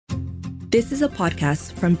This is a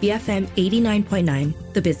podcast from BFM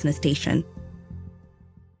 89.9, the business station.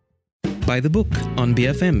 By the Book on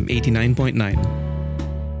BFM 89.9.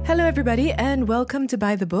 Hello, everybody, and welcome to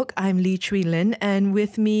By the Book. I'm Lee Chui Lin, and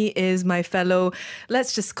with me is my fellow,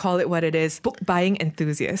 let's just call it what it is, book buying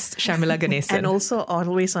enthusiast, Sharmila Ganesan. And also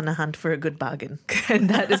always on a hunt for a good bargain. And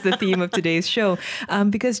that is the theme of today's show.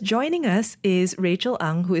 Because joining us is Rachel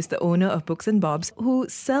Ang, who is the owner of Books and Bobs, who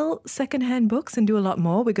sell secondhand books and do a lot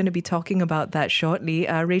more. We're going to be talking about that shortly.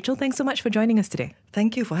 Rachel, thanks so much for joining us today.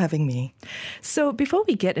 Thank you for having me. So before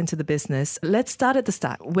we get into the business, let's start at the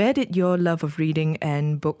start. Where did your love of reading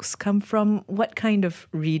and books come from? What kind of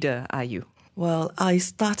reader are you? Well, I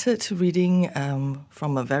started reading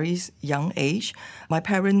from a very young age. My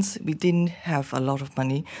parents, we didn't have a lot of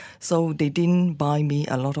money, so they didn't buy me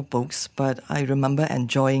a lot of books, but I remember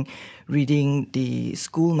enjoying reading the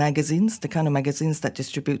school magazines, the kind of magazines that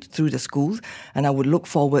distribute through the schools, and I would look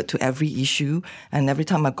forward to every issue, and every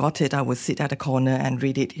time I got it, I would sit at a corner and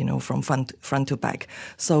read it, from front to back.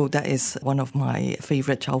 So that is one of my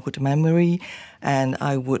favorite childhood memory, and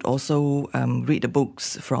I would also read the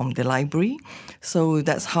books from the library. So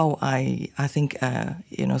that's how I think,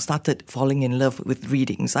 started falling in love with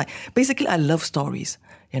readings. I love stories.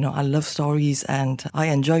 I love stories and I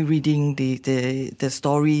enjoy reading the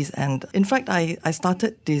stories. And in fact, I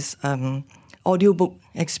started this audiobook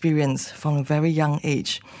experience from a very young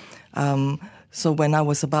age. So when I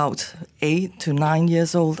was about 8 to 9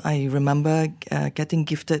 years old, I remember getting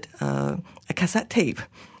gifted a cassette tape.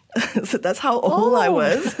 So that's how old I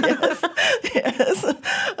was. Yes.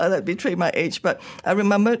 That betrayed my age. But I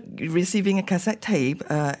remember receiving a cassette tape.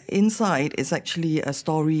 Inside is actually a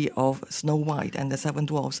story of Snow White and the Seven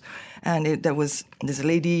Dwarfs. And there was this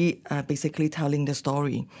lady basically telling the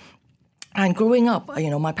story. And growing up,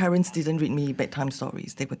 my parents didn't read me bedtime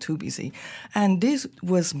stories. They were too busy. And this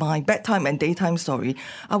was my bedtime and daytime story.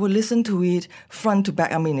 I would listen to it front to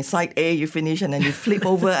back. Side A, you finish, and then you flip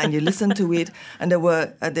over and you listen to it. And there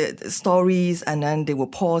were the stories, and then they were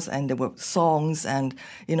pause, and there were songs, and,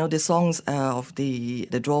 the songs of the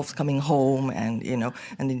dwarfs coming home, and,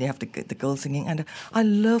 and then they have the girls singing. And I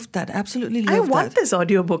loved that, absolutely loved that. I want this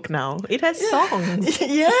audiobook now. It has songs.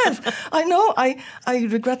 Yes, I know. I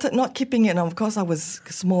regretted not keeping it. And of course, I was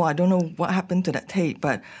small. I don't know what happened to that tape,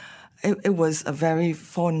 but it was a very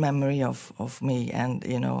fond memory of me. And,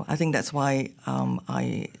 I think that's why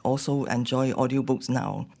I also enjoy audiobooks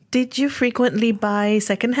now. Did you frequently buy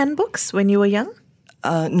secondhand books when you were young?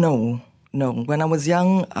 No. When I was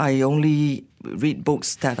young, I only read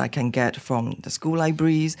books that I can get from the school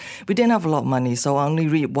libraries. We didn't have a lot of money, so I only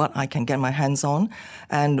read what I can get my hands on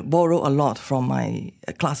and borrow a lot from my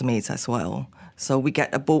classmates as well. So we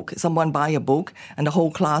get a book, someone buy a book, and the whole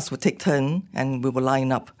class would take turn, and we would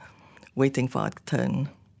line up waiting for our turn.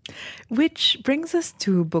 Which brings us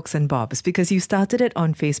to Books and Bobs, because you started it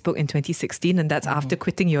on Facebook in 2016, and that's after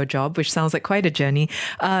quitting your job, which sounds like quite a journey.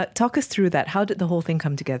 Talk us through that. How did the whole thing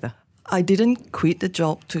come together? I didn't quit the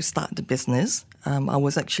job to start the business. I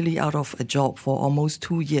was actually out of a job for almost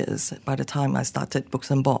 2 years by the time I started Books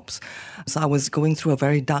and Bobs. So I was going through a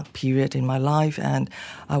very dark period in my life, and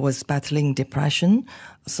I was battling depression.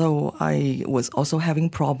 So I was also having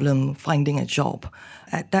problem finding a job.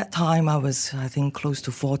 At that time, I was, I think, close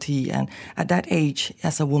to 40. And at that age,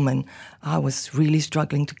 as a woman, I was really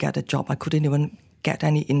struggling to get a job. I couldn't even get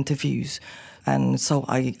any interviews. And so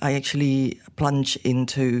I actually plunged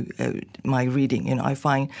into my reading. I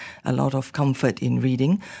find a lot of comfort in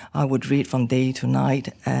reading. I would read from day to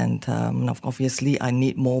night, and obviously I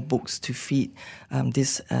need more books to feed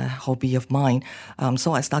this hobby of mine.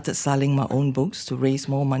 So I started selling my own books to raise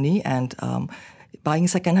more money, and buying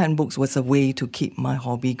secondhand books was a way to keep my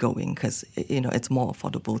hobby going because, it's more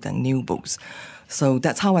affordable than new books. So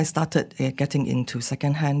that's how I started getting into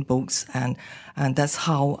secondhand books, and that's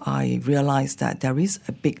how I realized that there is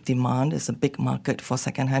a big demand, there's a big market for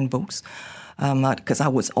secondhand books. Because I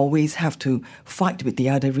would always have to fight with the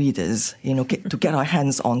other readers, to get our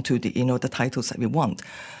hands onto the titles that we want.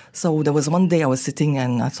 So there was one day I was sitting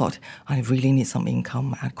and I thought, I really need some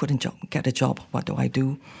income. I couldn't get a job. What do I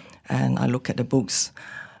do? And I looked at the books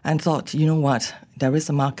and thought, you know what? There is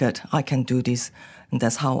a market. I can do this. And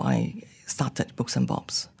that's how I started Books and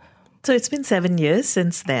Bobs. So it's been 7 years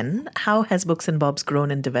since then. How has Books and Bobs grown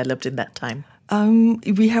and developed in that time?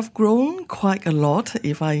 We have grown quite a lot,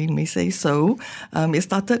 if I may say so. It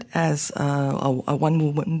started as a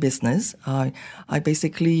one-woman business. I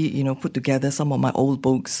basically, put together some of my old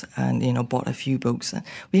books and, bought a few books.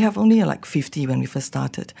 We have only like 50 when we first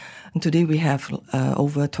started. And today we have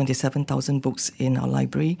over 27,000 books in our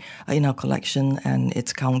library, in our collection, and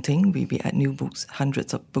it's counting. We add new books,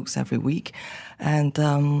 hundreds of books every week.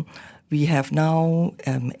 And we have now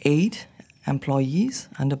 8 employees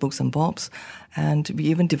under Books and Bobs, and we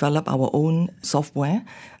even develop our own software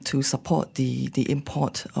to support the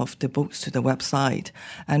import of the books to the website.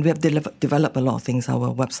 And we have developed a lot of things.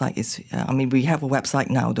 Our website is, we have a website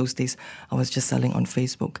now. Those days I was just selling on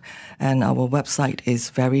Facebook, and our website is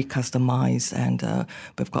very customized, and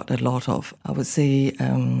we've got a lot of, I would say,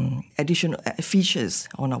 additional features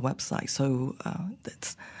on our website. So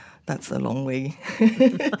that's a long way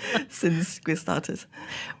since we started.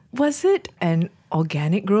 Was it an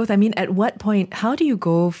organic growth? I mean, at what point, how do you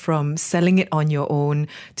go from selling it on your own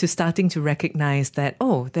to starting to recognize that,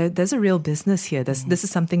 there's a real business here. This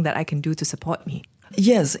is something that I can do to support me?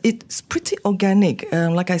 Yes, it's pretty organic.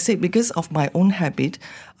 Like I said, because of my own habit,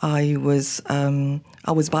 I was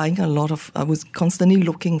buying I was constantly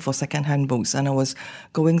looking for secondhand books, and I was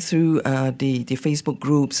going through the Facebook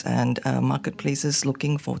groups and marketplaces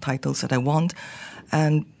looking for titles that I want.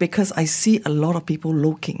 And because I see a lot of people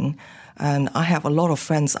looking, and I have a lot of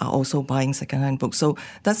friends are also buying secondhand books. So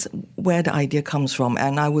that's where the idea comes from.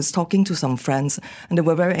 And I was talking to some friends, and they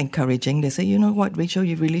were very encouraging. They say, you know what, Rachel,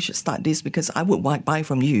 you really should start this because I would buy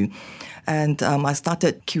from you. And I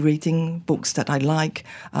started curating books that I like,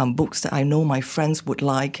 books that I know my friends would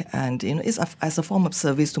like. And it's as a form of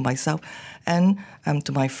service to myself and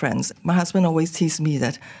to my friends. My husband always teased me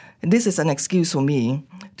that this is an excuse for me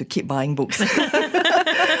to keep buying books.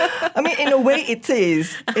 I mean, in a way, it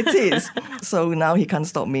is. It is. So now he can't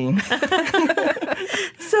stop me.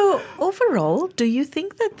 So overall, do you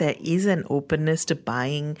think that there is an openness to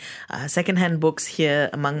buying secondhand books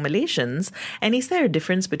here among Malaysians? And is there a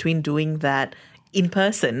difference between doing that in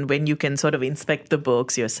person when you can sort of inspect the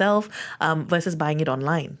books yourself versus buying it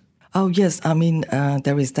online? Oh, yes. I mean,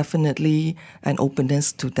 there is definitely an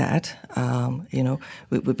openness to that.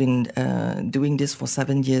 We've been doing this for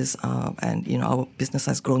 7 years, and, our business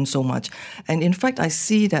has grown so much. And in fact, I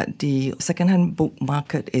see that the secondhand book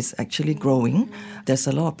market is actually growing. There's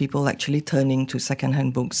a lot of people actually turning to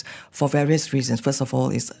secondhand books for various reasons. First of all,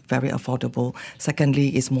 it's very affordable.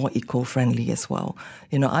 Secondly, it's more eco-friendly as well.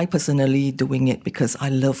 I personally doing it because I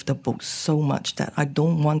love the books so much that I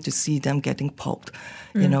don't want to see them getting pulped.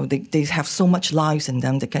 They have so much lives in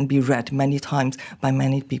them that can be read many times by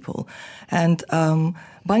many people. And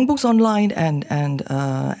buying books online and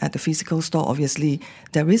at the physical store, obviously,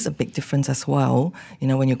 there is a big difference as well.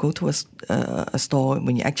 When you go to a store,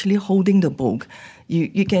 when you're actually holding the book,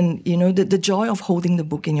 you can, the joy of holding the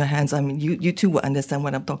book in your hands. I mean, you too will understand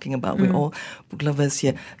what I'm talking about. We're all book lovers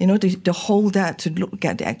here. To hold that, to look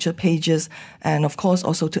at the actual pages, and of course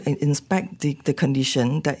also to inspect the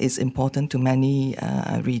condition that is important to many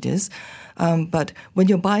readers. But when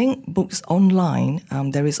you're buying books online,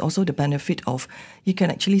 there is also the benefit of you can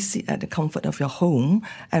actually sit at the comfort of your home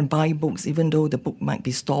and buy books, even though the book might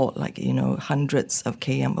be stored hundreds of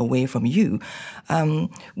km away from you.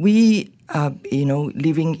 We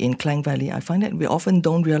living in Klang Valley, I find that we often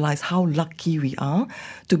don't realize how lucky we are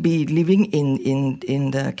to be living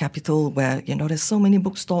in the capital where, there's so many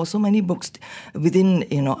bookstores, so many books within,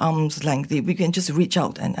 arm's length. We can just reach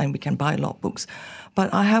out and we can buy a lot of books.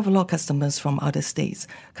 But I have a lot of customers from other states,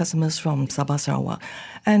 customers from Sabah, Sarawak.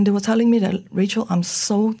 And they were telling me that, Rachel, I'm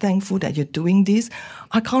so thankful that you're doing this.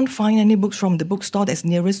 I can't find any books from the bookstore that's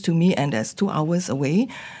nearest to me and that's 2 hours away.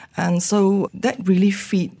 And so that really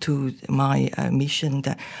feed to my mission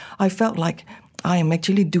that I felt like I am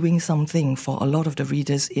actually doing something for a lot of the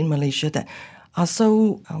readers in Malaysia that are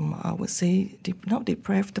so, I would say, not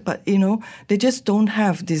deprived, but, they just don't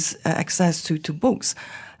have this access to books.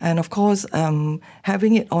 And of course,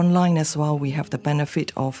 having it online as well, we have the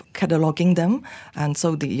benefit of cataloging them. And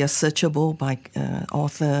so they are searchable by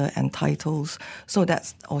author and titles. So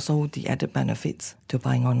that's also the added benefits to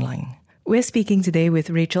buying online. We're speaking today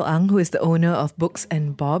with Rachel Ang, who is the owner of Books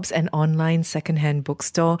and Bobs, an online secondhand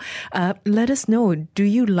bookstore. Let us know, do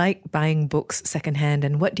you like buying books secondhand,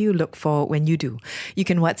 and what do you look for when you do? You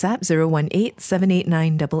can WhatsApp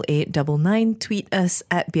 018-789-8899, tweet us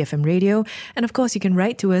at BFM Radio, and of course you can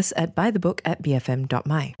write to us at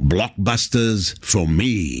buythebook@bfm.my. Blockbusters from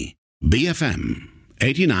me, BFM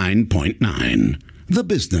 89.9, the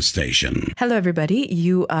business station. Hello, everybody.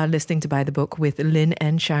 You are listening to Buy the Book with Lynn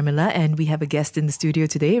and Sharmila, and we have a guest in the studio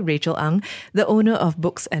today, Rachel Ang, the owner of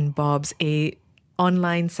Books and Bobs, a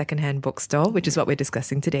online secondhand bookstore, which is what we're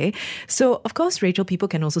discussing today. So, of course, Rachel, people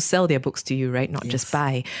can also sell their books to you, right? Not just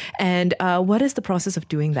buy. And what is the process of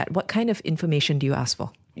doing that? What kind of information do you ask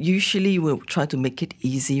for? Usually we'll try to make it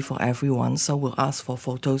easy for everyone, so we'll ask for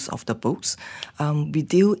photos of the books. We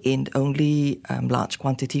deal in only large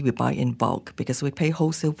quantity. We buy in bulk because we pay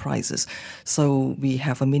wholesale prices. So we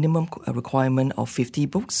have a minimum requirement of 50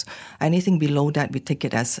 books. Anything below that, we take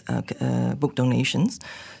it as book donations.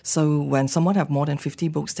 So when someone have more than 50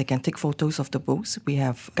 books, they can take photos of the books. We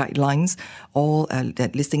have guidelines, all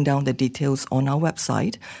that listing down the details on our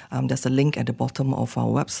website. There's a link at the bottom of our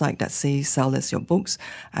website that says "Sell us your books."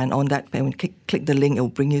 And on that, when you click the link, it will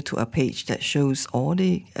bring you to a page that shows all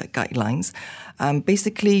the guidelines.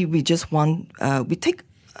 Basically, we just want, we take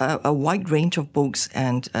a wide range of books,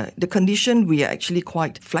 and the condition, we are actually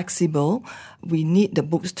quite flexible. We need the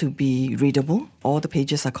books to be readable. All the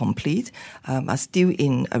pages are complete, are still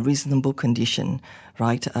in a reasonable condition,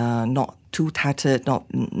 right? Not too tattered, no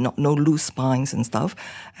loose spines and stuff,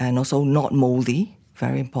 and also not moldy.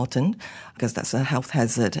 Very important, because that's a health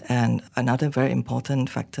hazard. And another very important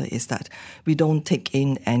factor is that we don't take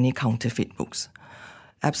in any counterfeit books.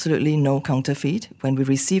 Absolutely no counterfeit. When we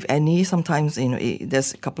receive any, sometimes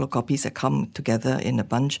there's a couple of copies that come together in a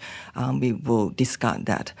bunch, we will discard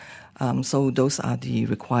that. So those are the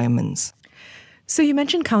requirements. So you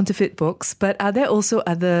mentioned counterfeit books, but are there also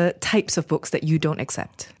other types of books that you don't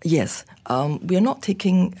accept? Yes. We are not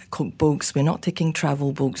taking cookbooks, we're not taking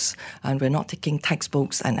travel books, and we're not taking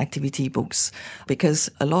textbooks and activity books, because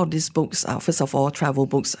a lot of these books are, first of all, travel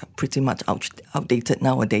books are pretty much outdated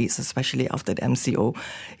nowadays, especially after the MCO,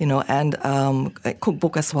 and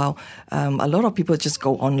cookbook as well. A lot of people just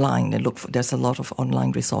go online. They look for, there's a lot of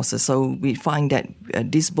online resources. So we find that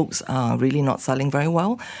these books are really not selling very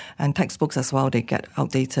well, and textbooks as well, they get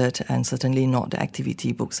outdated, and certainly not the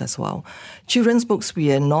activity books as well. Children's books,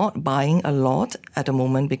 we are not buying a lot at the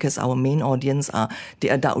moment because our main audience are the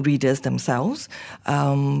adult readers themselves.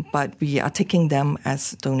 But we are taking them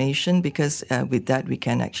as donation because with that we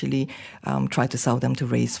can actually try to sell them to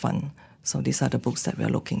raise fund. So these are the books that we are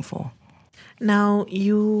looking for. Now,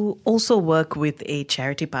 you also work with a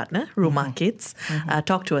charity partner, Rumah Kids.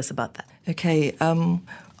 Talk to us about that. Okay.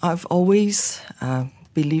 I've always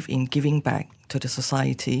believed in giving back to the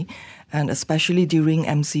society, and especially during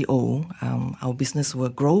MCO, our business were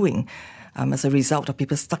growing as a result of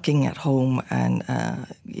people stucking at home and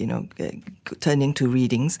turning to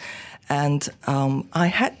readings. And I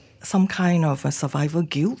had some kind of a survival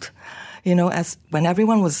guilt. As when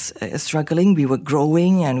everyone was struggling, we were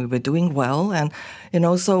growing and we were doing well. And,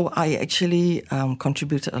 so I actually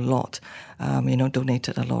contributed a lot,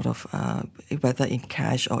 donated a lot of, whether in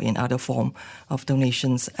cash or in other form of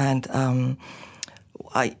donations. And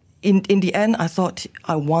in the end, I thought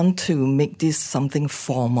I want to make this something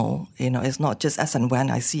formal. It's not just as and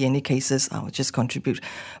when I see any cases, I'll just contribute,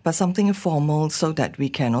 but something formal so that we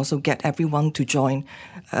can also get everyone to join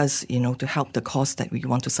us, to help the cause that we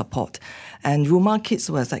want to support. And Rumah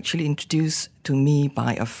Kids was actually introduced to me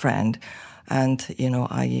by a friend, and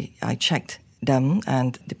I checked them,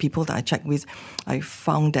 and the people that I checked with, I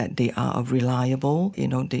found that they are reliable,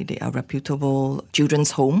 they are reputable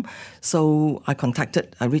children's home. So I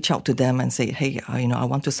reached out to them and said, hey, I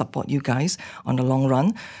want to support you guys on the long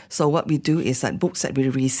run. So what we do is that books that we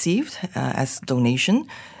received as donation,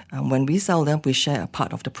 when we sell them, we share a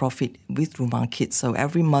part of the profit with Rumah Kids. So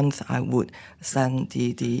every month I would send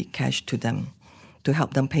the cash to them to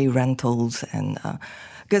help them pay rentals. And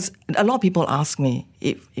because a lot of people ask me,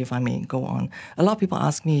 if I may go on, a lot of people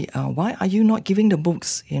ask me, why are you not giving the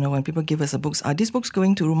books? When people give us the books, are these books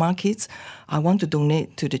going to Rumah Kids? I want to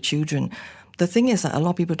donate to the children. The thing is that a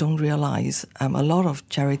lot of people don't realize a lot of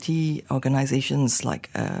charity organizations like,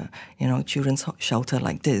 children's shelter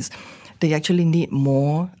like this, they actually need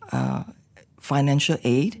more financial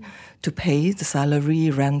aid to pay the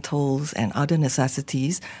salary, rentals, and other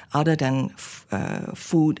necessities other than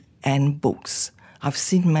food and books. I've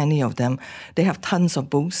seen many of them. They have tons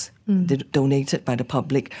of books donated by the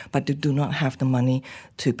public, but they do not have the money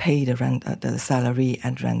to pay the salary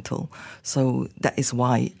and rental. So that is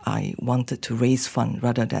why I wanted to raise funds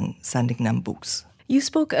rather than sending them books. You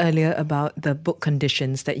spoke earlier about the book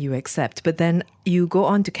conditions that you accept, but then you go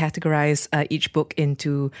on to categorize each book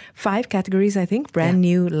into 5 categories, I think. Brand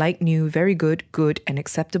new, like new, very good, good, and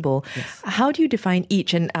acceptable. Yes. How do you define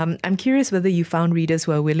each? And I'm curious whether you found readers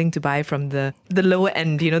who are willing to buy from the lower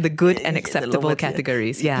end, the good and acceptable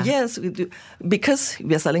categories. Yeah. Yes, we do. Because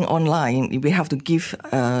we are selling online, we have to give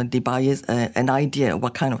the buyers an idea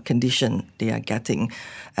what kind of condition they are getting.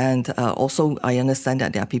 And also, I understand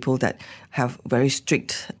that there are people that have very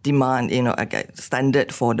strict demand,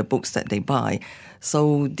 standard for the books that they buy.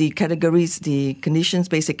 So the categories, the conditions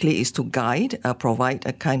basically is to guide, provide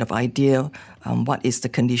a kind of idea what is the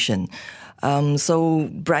condition. So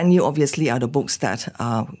brand new obviously are the books that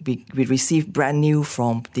we receive brand new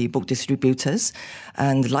from the book distributors.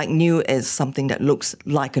 And like new is something that looks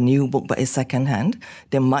like a new book but is secondhand.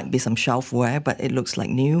 There might be some shelf wear, but it looks like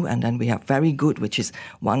new. And then we have very good, which is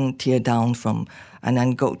one tier down from, and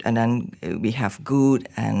then we have good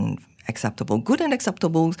and acceptable. Good and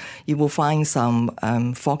acceptable, you will find some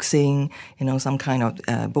foxing, some kind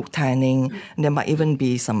of book tanning, and there might even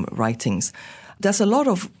be some writings. There's a lot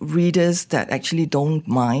of readers that actually don't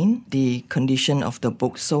mind the condition of the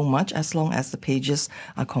book so much as long as the pages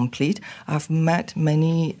are complete. I've met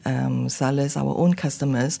many sellers, our own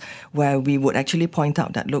customers, where we would actually point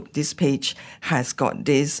out that, look, this page has got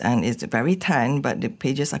this and it's very tan, but the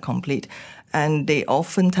pages are complete. And they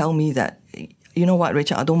often tell me that, you know what,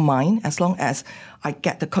 Rachel, I don't mind as long as I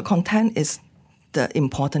get the content is the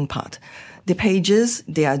important part. The pages,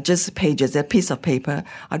 they are just pages, they're a piece of paper.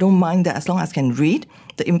 I don't mind that as long as I can read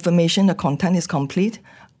the information, the content is complete,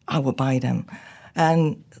 I will buy them.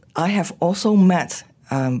 And I have also met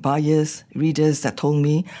buyers, readers that told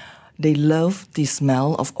me they love the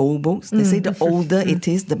smell of old books. They say the older it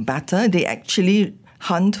is, the better. They actually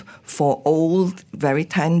hunt for old, very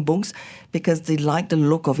tan books because they like the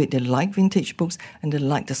look of it, they like vintage books, and they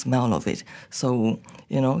like the smell of it. So,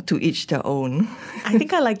 to each their own. I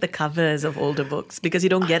think I like the covers of older books because you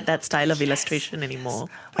don't get that style of illustration anymore.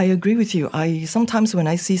 I agree with you. Sometimes when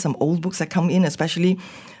I see some old books that come in, especially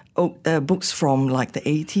books from like the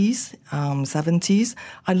 80s, 70s,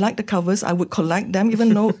 I like the covers. I would collect them,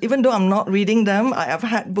 even though I'm not reading them. I have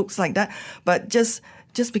had books like that, but just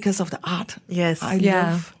because of the art. Yes. I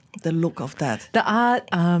love the look of that. The art,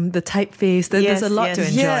 the typeface, there's a lot to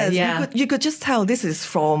enjoy. Yes, you could just tell this is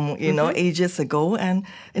from, ages ago. And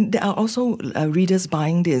there are also readers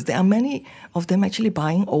buying this. There are many of them actually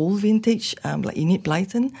buying old vintage, like Enid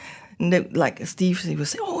Blyton. And like Steve, he will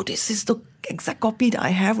say, oh, this is the exact copy that I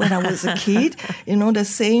have when I was a kid. The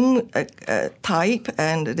same type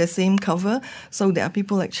and the same cover. So there are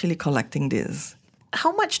people actually collecting this.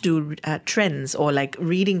 How much do trends or like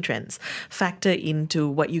reading trends factor into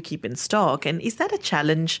what you keep in stock? And is that a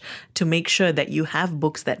challenge to make sure that you have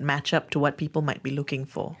books that match up to what people might be looking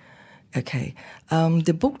for? Okay.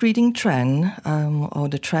 The book reading trend or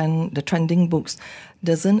the trending books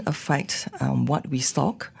doesn't affect what we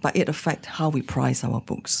stock, but it affects how we price our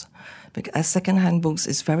books. Because as second-hand books,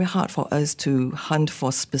 it's very hard for us to hunt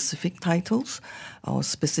for specific titles or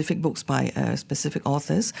specific books by specific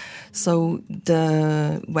authors. So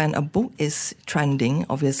when a book is trending,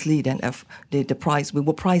 obviously, then the price, we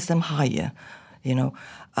will price them higher,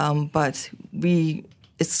 but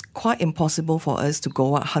it's quite impossible for us to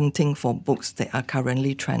go out hunting for books that are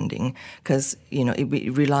currently trending because,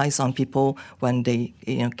 it relies on people when they,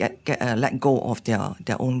 let go of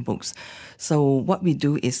their own books. So what we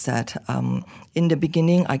do is that in the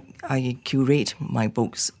beginning, I curate my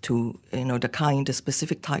books to, the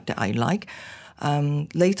specific type that I like.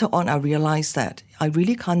 Later on, I realized that I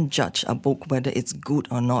really can't judge a book whether it's good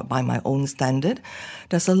or not by my own standard.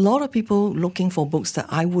 There's a lot of people looking for books that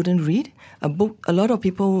I wouldn't read. A lot of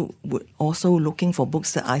people would also looking for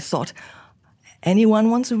books that I thought anyone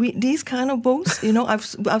wants to read these kind of books.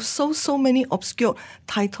 I've sold so many obscure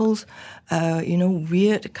titles,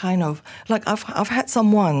 weird kind of like I've had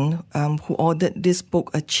someone who ordered this book,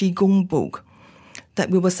 a Qigong book, that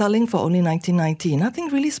we were selling for only $19.90. Nothing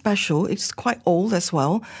really special. It's quite old as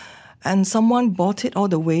well. And someone bought it all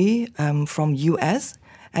the way from US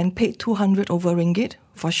and paid 200 over ringgit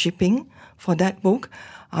for shipping for that book.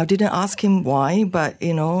 I didn't ask him why, but,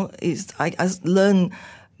 I learned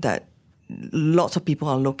that lots of people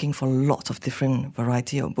are looking for lots of different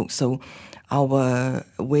variety of books. So our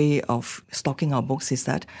way of stocking our books is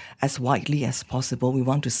that as widely as possible, we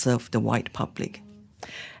want to serve the wide public.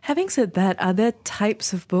 Having said that, are there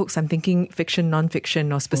types of books, I'm thinking fiction,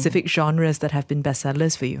 non-fiction, or specific genres that have been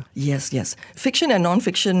bestsellers for you? Yes. Fiction and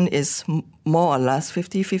non-fiction is more or less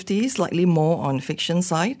 50-50, slightly more on fiction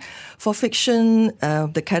side. For fiction,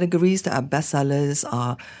 the categories that are bestsellers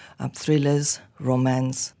are thrillers,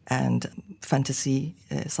 romance, and fantasy,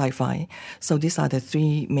 sci-fi. So these are the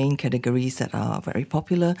three main categories that are very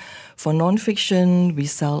popular. For non-fiction, we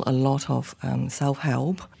sell a lot of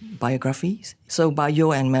self-help biographies. So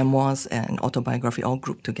bio and memoirs and autobiography all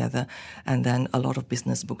grouped together, and then a lot of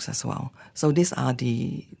business books as well. So these are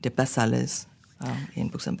the bestsellers in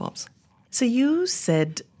Books and Bobs. So you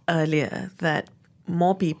said earlier that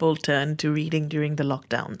more people turned to reading during the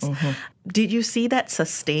lockdowns. Mm-hmm. Did you see that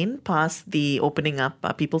sustain past the opening up?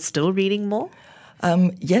 Are people still reading more?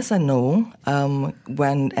 Yes and no.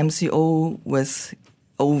 When MCO was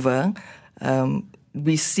over,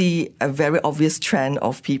 we see a very obvious trend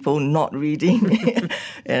of people not reading,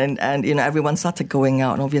 and everyone started going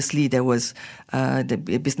out. And obviously, there was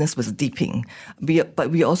the business was dipping.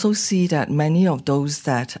 But we also see that many of those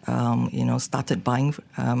that started buying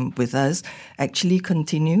with us actually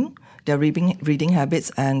continue their reading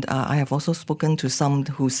habits, and I have also spoken to some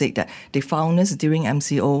who said that they found us during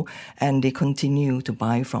MCO and they continue to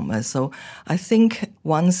buy from us. So I think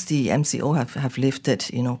once the MCO have lifted,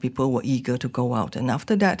 people were eager to go out, and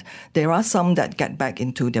after that, there are some that get back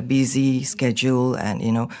into their busy schedule and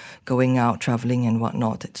going out, traveling and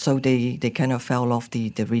whatnot. So they kind of fell off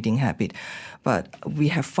the reading habit. But we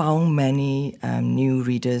have found many new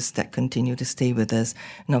readers that continue to stay with us.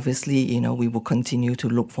 And obviously, we will continue to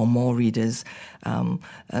look for more readers.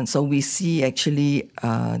 And so we see actually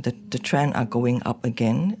the trend are going up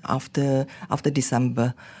again after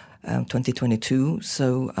December 2022.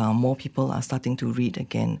 So more people are starting to read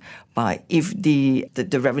again. But if the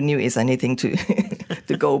revenue is anything to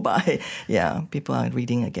to go by, people are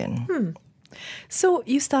reading again. So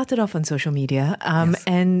you started off on social media, yes.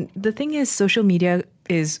 And the thing is, social media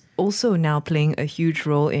is also now playing a huge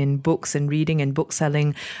role in books and reading and book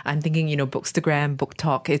selling. I'm thinking, Bookstagram, Book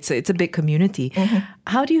Talk. It's a big community. Mm-hmm.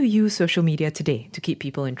 How do you use social media today to keep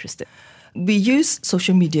people interested? We use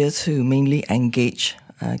social media to mainly engage,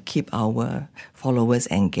 keep our followers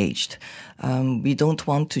engaged. We don't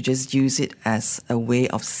want to just use it as a way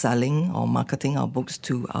of selling or marketing our books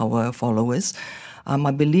to our followers.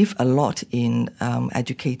 I believe a lot in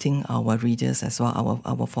educating our readers as well,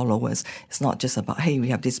 our followers. It's not just about, hey, we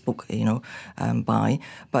have this book, buy,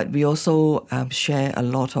 but we also share a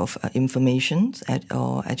lot of information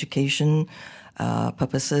or education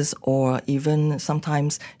purposes, or even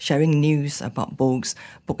sometimes sharing news about books,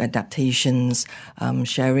 book adaptations,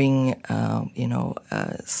 sharing,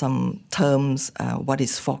 some terms, what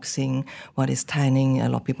is foxing, what is tanning. A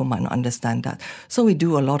lot of people might not understand that. So we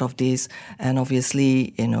do a lot of this, and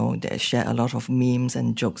obviously, they share a lot of memes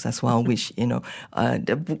and jokes as well, which,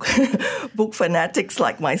 the book fanatics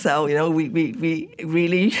like myself, we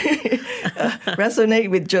really resonate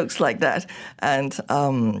with jokes like that. And,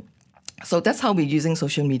 so that's how we're using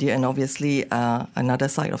social media. And obviously, another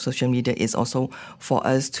side of social media is also for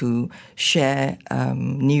us to share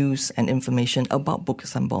news and information about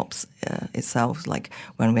Books and Bobs itself. Like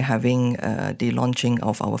when we're having the launching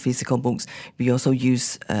of our physical books, we also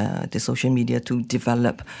use the social media to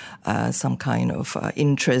develop some kind of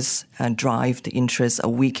interest, drive the interest a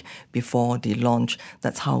week before the launch.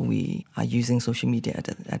 That's how we are using social media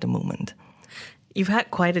at the moment. You've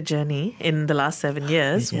had quite a journey in the last 7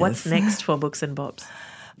 years. Yes. What's next for Books and Bobs?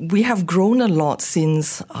 We have grown a lot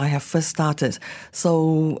since I have first started.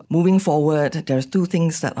 So moving forward, there's two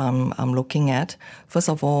things that I'm looking at. First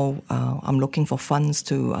of all, I'm looking for funds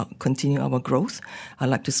to continue our growth. I'd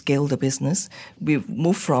like to scale the business. We've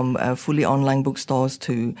moved from fully online bookstores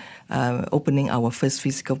to opening our first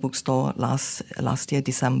physical bookstore last year,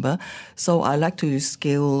 December. So I'd like to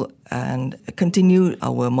scale and continue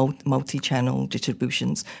our multi-channel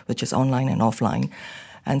distributions, which is online and offline.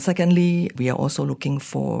 And secondly, we are also looking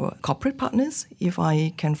for corporate partners, if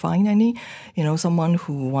I can find any. Someone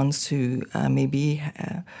who wants to maybe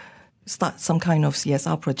start some kind of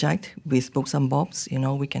CSR project with Books and Bobs.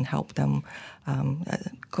 We can help them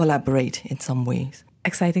collaborate in some ways.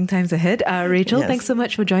 Exciting times ahead. Rachel, Yes. Thanks so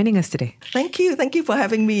much for joining us today. Thank you. Thank you for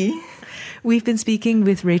having me. We've been speaking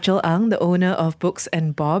with Rachel Ang, the owner of Books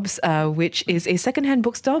and Bobs, which is a secondhand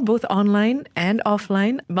bookstore, both online and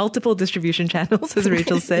offline, multiple distribution channels, as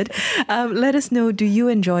Rachel said. Let us know, do you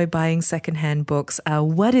enjoy buying secondhand books?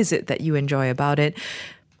 What is it that you enjoy about it?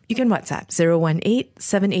 You can WhatsApp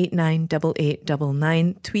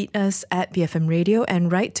 018-789-8899, tweet us at BFM Radio,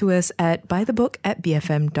 and write to us at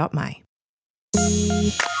buythebook@bfm.my.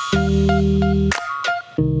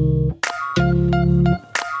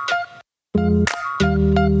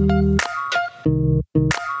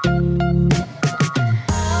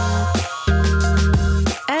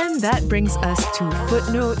 And that brings brings us to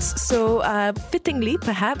footnotes. So fittingly,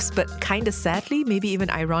 perhaps, but kind of sadly, maybe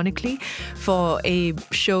even ironically, for a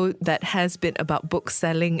show that has been about book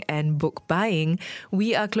selling and book buying,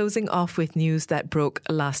 we are closing off with news that broke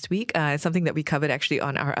last week. Something that we covered actually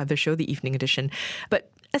on our other show, the Evening Edition.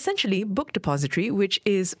 But essentially, Book Depository, which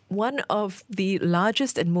is one of the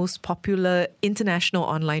largest and most popular international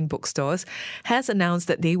online bookstores, has announced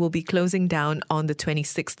that they will be closing down on the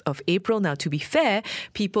 26th of April. Now, to be fair,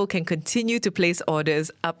 people can continue to place orders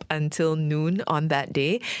up until noon on that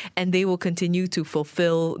day, and they will continue to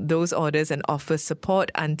fulfill those orders and offer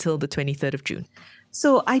support until the 23rd of June.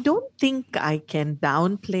 So I don't think I can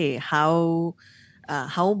downplay how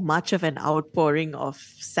much of an outpouring of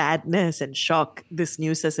sadness and shock this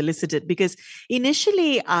news has elicited. Because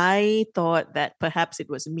initially I thought that perhaps it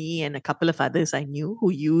was me and a couple of others I knew who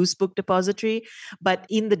use Book Depository. But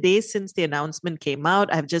in the days since the announcement came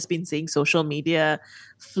out, I've just been seeing social media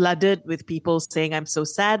flooded with people saying, I'm so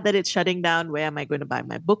sad that it's shutting down. Where am I going to buy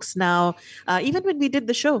my books now? Even when we did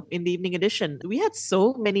the show in the Evening Edition, we had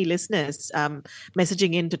so many listeners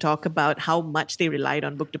messaging in to talk about how much they relied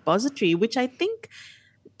on Book Depository, which I think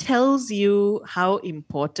tells you how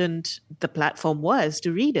important the platform was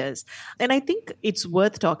to readers. And I think it's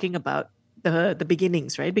worth talking about the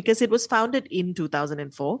beginnings, right? Because it was founded in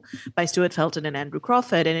 2004 by Stuart Felton and Andrew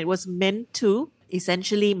Crawford, and it was meant to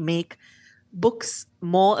essentially make books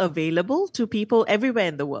more available to people everywhere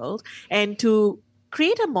in the world and to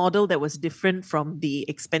create a model that was different from the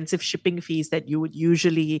expensive shipping fees that you would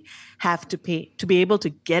usually have to pay to be able to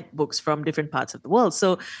get books from different parts of the world.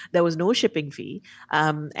 So there was no shipping fee.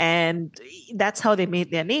 And that's how they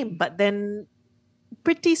made their name. But then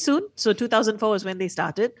pretty soon, so 2004 was when they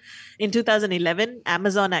started. In 2011,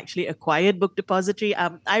 Amazon actually acquired Book Depository.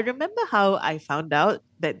 I remember how I found out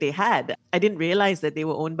that they had. I didn't realize that they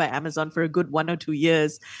were owned by Amazon for a good 1 or 2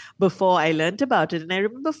 years before I learned about it. And I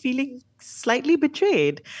remember feeling slightly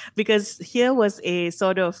betrayed because here was a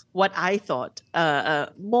sort of what I thought a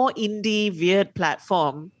more indie, weird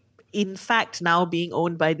platform, in fact, now being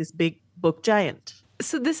owned by this big book giant.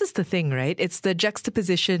 So this is the thing, right? It's the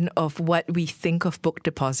juxtaposition of what we think of Book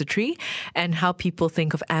Depository and how people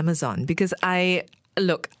think of Amazon. Because I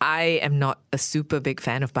am not a super big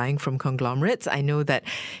fan of buying from conglomerates. I know that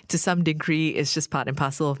to some degree it's just part and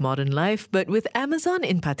parcel of modern life. But with Amazon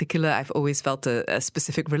in particular, I've always felt a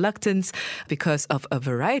specific reluctance because of a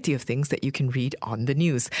variety of things that you can read on the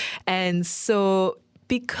news. And so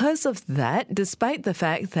because of that, despite the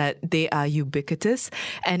fact that they are ubiquitous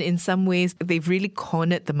and in some ways they've really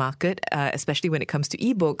cornered the market, especially when it comes to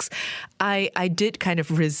ebooks, I did kind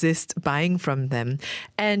of resist buying from them.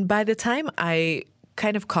 And by the time I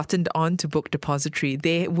kind of cottoned on to Book Depository,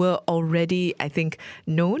 they were already, I think,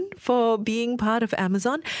 known for being part of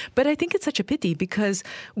Amazon. But I think it's such a pity because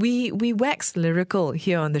we wax lyrical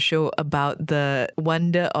here on the show about the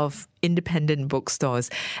wonder of independent bookstores.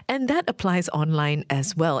 And that applies online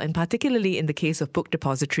as well. And particularly in the case of Book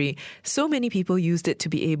Depository, so many people used it to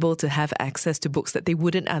be able to have access to books that they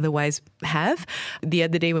wouldn't otherwise have. The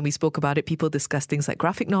other day when we spoke about it, people discussed things like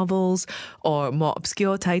graphic novels or more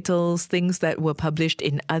obscure titles, things that were published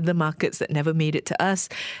in other markets that never made it to us.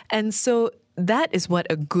 And so that is what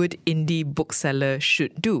a good indie bookseller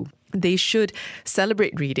should do. They should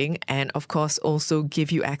celebrate reading and, of course, also give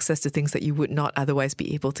you access to things that you would not otherwise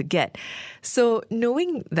be able to get. So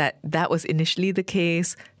knowing that that was initially the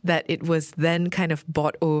case, that it was then kind of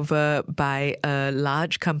bought over by a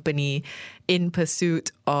large company in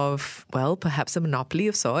pursuit of, well, perhaps a monopoly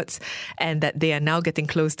of sorts, and that they are now getting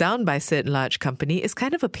closed down by said large company is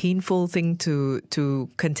kind of a painful thing to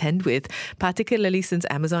contend with, particularly since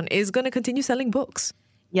Amazon is going to continue selling books.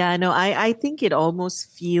 Yeah, no, I think it almost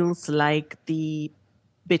feels like the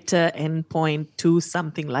bitter endpoint to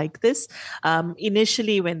something like this.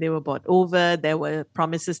 Initially, when they were bought over, there were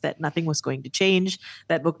promises that nothing was going to change,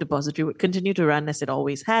 that Book Depository would continue to run as it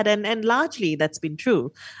always had. And largely that's been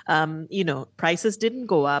true. Prices didn't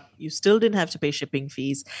go up. You still didn't have to pay shipping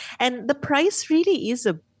fees. And the price really is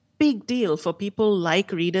a big deal for people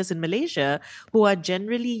like readers in Malaysia who are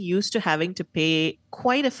generally used to having to pay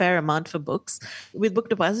quite a fair amount for books. With Book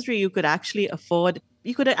Depository, you could actually afford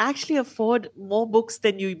more books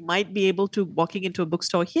than you might be able to walking into a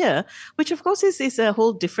bookstore here, which of course is a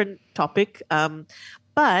whole different topic.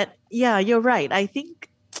 But yeah, you're right. I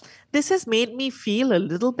think this has made me feel a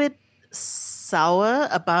little bit sour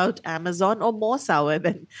about Amazon, or more sour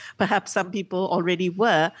than perhaps some people already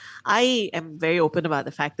were. I am very open about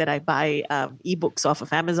the fact that I buy ebooks off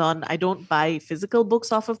of Amazon. I don't buy physical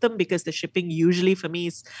books off of them because the shipping usually for me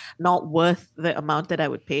is not worth the amount that I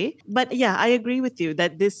would pay. But yeah, I agree with you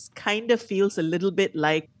that this kind of feels a little bit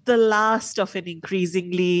like the last of an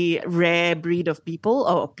increasingly rare breed of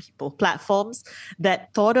platforms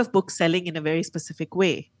that thought of book selling in a very specific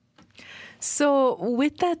way. So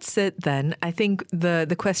with that said then, I think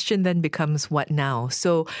the question then becomes what now?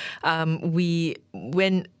 So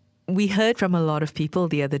when we heard from a lot of people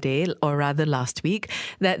the other day, or rather last week,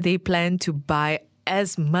 that they plan to buy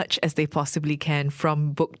as much as they possibly can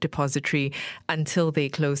from Book Depository until they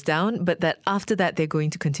close down, but that after that, they're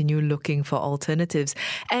going to continue looking for alternatives.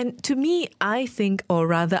 And to me, I think, or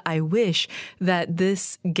rather I wish, that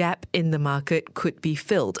this gap in the market could be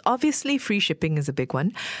filled. Obviously, free shipping is a big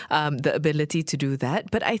one, the ability to do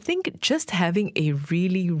that. But I think just having a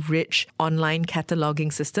really rich online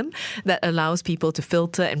cataloging system that allows people to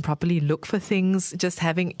filter and properly look for things, just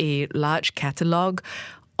having a large catalog,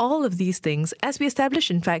 all of these things, as we established,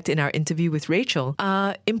 in fact, in our interview with Rachel,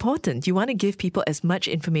 are important. You want to give people as much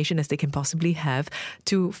information as they can possibly have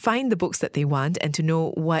to find the books that they want and to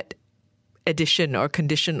know what edition or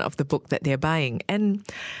condition of the book that they're buying. And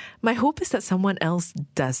my hope is that someone else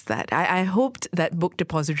does that. I hoped that Book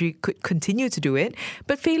Depository could continue to do it,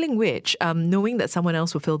 but failing which, knowing that someone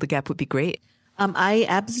else will fill the gap would be great. I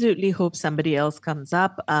absolutely hope somebody else comes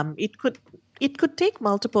up. It could take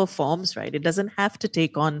multiple forms, right? It doesn't have to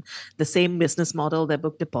take on the same business model that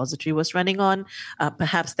Book Depository was running on.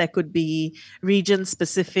 Perhaps there could be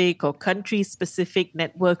region-specific or country-specific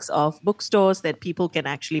networks of bookstores that people can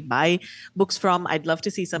actually buy books from. I'd love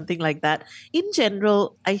to see something like that. In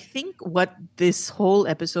general, I think what this whole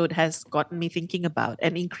episode has gotten me thinking about,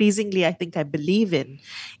 and increasingly I think I believe in,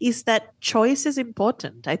 is that choice is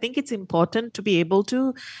important. I think it's important to be able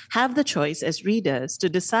to have the choice as readers to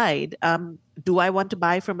decide, do I want to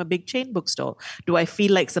buy from a big chain bookstore? Do I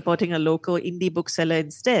feel like supporting a local indie bookseller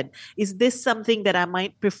instead? Is this something that I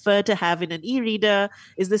might prefer to have in an e-reader?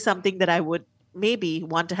 Is this something that I would maybe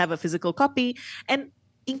want to have a physical copy? And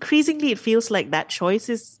increasingly, it feels like that choice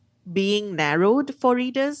is being narrowed for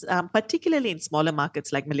readers, particularly in smaller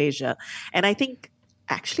markets like Malaysia. And I think,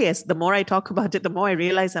 actually, as the more I talk about it, the more I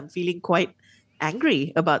realize I'm feeling quite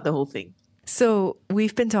angry about the whole thing. So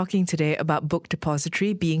we've been talking today about Book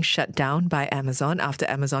Depository being shut down by Amazon after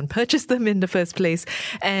Amazon purchased them in the first place.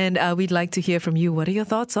 And we'd like to hear from you. What are your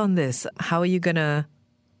thoughts on this? How are you going to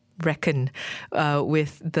reckon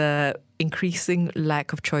with the increasing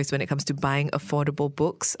lack of choice when it comes to buying affordable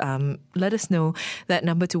books? Let us know. That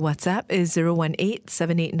number to WhatsApp is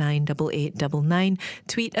 018-789-8899.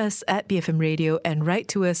 Tweet us at BFM Radio and write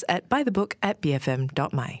to us at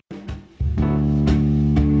buythebook@bfm.my.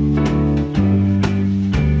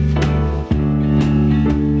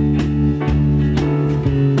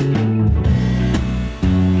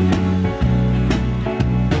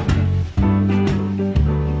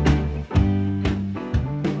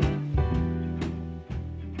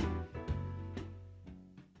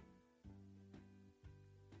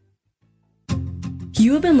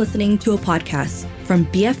 You have been listening to a podcast from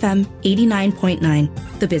BFM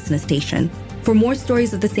 89.9, the business station. For more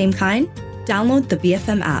stories of the same kind, download the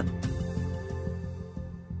BFM app.